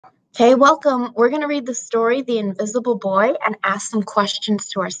Okay, welcome. We're going to read the story, The Invisible Boy, and ask some questions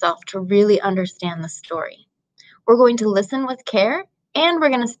to ourselves to really understand the story. We're going to listen with care, and we're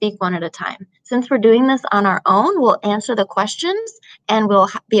going to speak one at a time. Since we're doing this on our own, we'll answer the questions, and we'll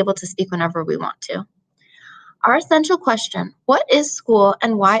be able to speak whenever we want to. Our essential question: what is school,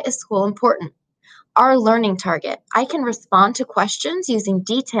 and why is school important? Our learning target: I can respond to questions using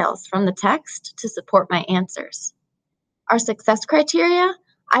details from the text to support my answers. Our success criteria: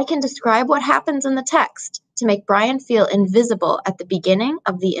 I can describe what happens in the text to make Brian feel invisible at the beginning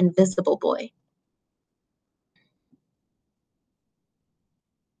of The Invisible Boy.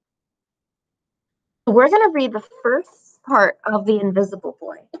 We're going to read the first part of The Invisible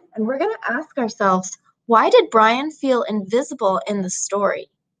Boy, and we're going to ask ourselves, why did Brian feel invisible in the story?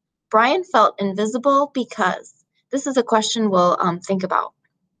 Brian felt invisible because. This is a question we'll think about.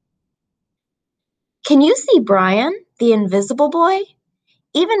 Can you see Brian, the invisible boy?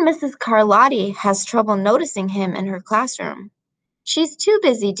 Even Mrs. Carlotti has trouble noticing him in her classroom. She's too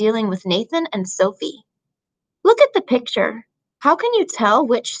busy dealing with Nathan and Sophie. Look at the picture. How can you tell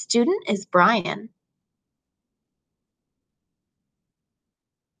which student is Brian?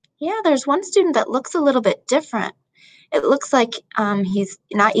 Yeah, there's one student that looks a little bit different. It looks like he's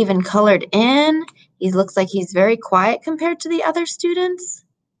not even colored in. He looks like he's very quiet compared to the other students.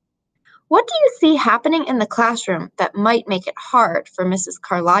 What do you see happening in the classroom that might make it hard for Mrs.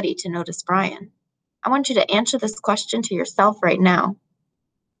 Carlotti to notice Brian? I want you to answer this question to yourself right now.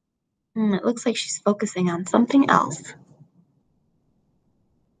 It looks like she's focusing on something else.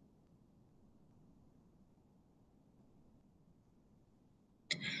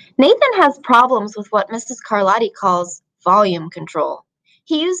 Nathan has problems with what Mrs. Carlotti calls volume control.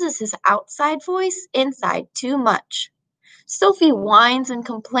 He uses his outside voice inside too much. Sophie whines and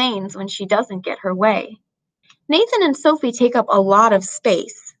complains when she doesn't get her way. Nathan and Sophie take up a lot of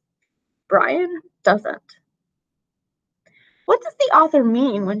space. Brian doesn't. What does the author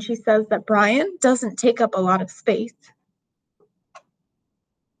mean when she says that Brian doesn't take up a lot of space?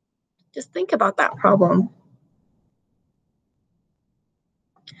 Just think about that problem.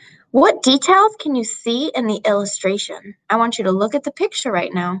 What details can you see in the illustration? I want you to look at the picture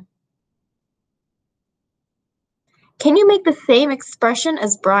right now. Can you make the same expression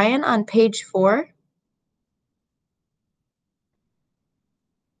as Brian on page 4?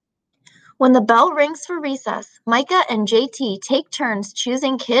 When the bell rings for recess, Micah and JT take turns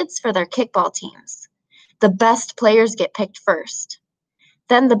choosing kids for their kickball teams. The best players get picked first.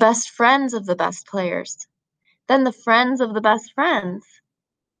 Then the best friends of the best players. Then the friends of the best friends.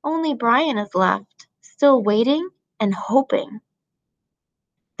 Only Brian is left, still waiting and hoping.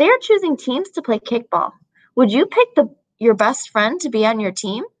 They are choosing teams to play kickball. Would you pick your best friend to be on your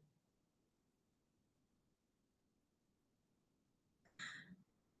team?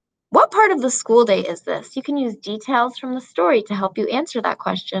 What part of the school day is this? You can use details from the story to help you answer that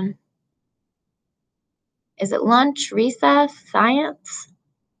question. Is it lunch, recess, science?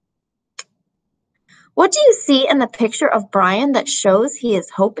 What do you see in the picture of Brian that shows he is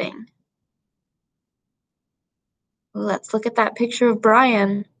hoping? Let's look at that picture of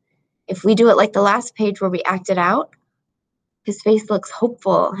Brian. If we do it like the last page where we acted out, his face looks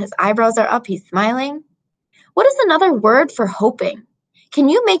hopeful. His eyebrows are up. He's smiling. What is another word for hoping? Can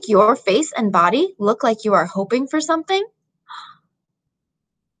you make your face and body look like you are hoping for something?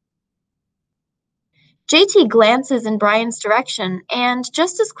 JT glances in Brian's direction and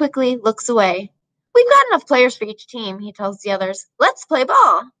just as quickly looks away. We've got enough players for each team, he tells the others. Let's play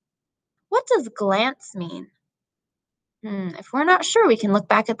ball. What does glance mean? If we're not sure, we can look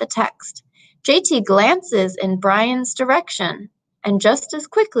back at the text. JT glances in Brian's direction and just as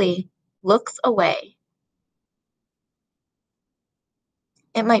quickly looks away.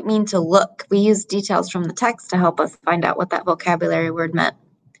 It might mean to look. We use details from the text to help us find out what that vocabulary word meant.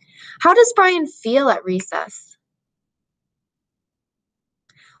 How does Brian feel at recess?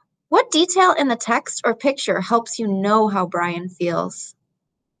 What detail in the text or picture helps you know how Brian feels?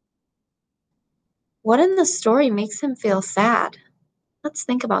 What in the story makes him feel sad? Let's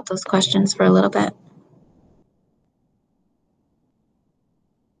think about those questions for a little bit.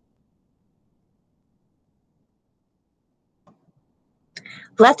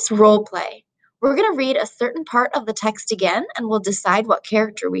 Let's role play. We're going to read a certain part of the text again, and we'll decide what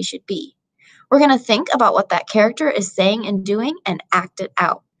character we should be. We're going to think about what that character is saying and doing and act it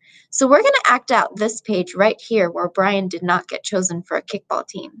out. So we're going to act out this page right here where Brian did not get chosen for a kickball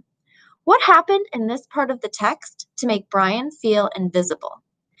team. What happened in this part of the text to make Brian feel invisible?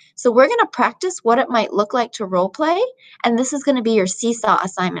 So we're going to practice what it might look like to role play, and this is going to be your seesaw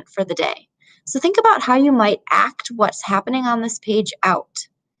assignment for the day. So think about how you might act what's happening on this page out.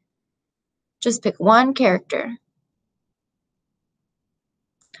 Just pick one character.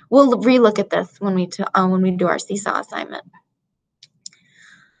 We'll relook at this when we do our seesaw assignment.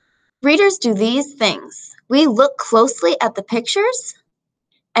 Readers do these things. We look closely at the pictures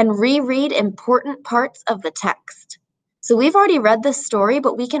and reread important parts of the text. So we've already read this story,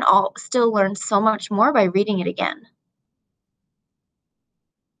 but we can all still learn so much more by reading it again.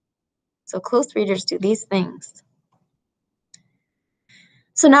 So close readers do these things.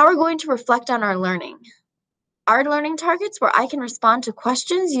 So now we're going to reflect on our learning. Our learning targets where I can respond to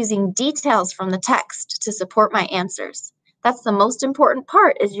questions using details from the text to support my answers. That's the most important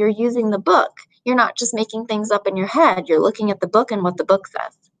part, is you're using the book. You're not just making things up in your head. You're looking at the book and what the book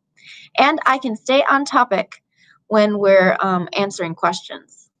says. And I can stay on topic when we're answering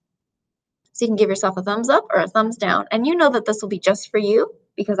questions. So you can give yourself a thumbs up or a thumbs down. And you know that this will be just for you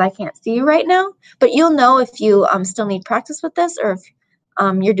because I can't see you right now. But you'll know if you still need practice with this or if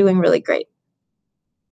you're doing really great.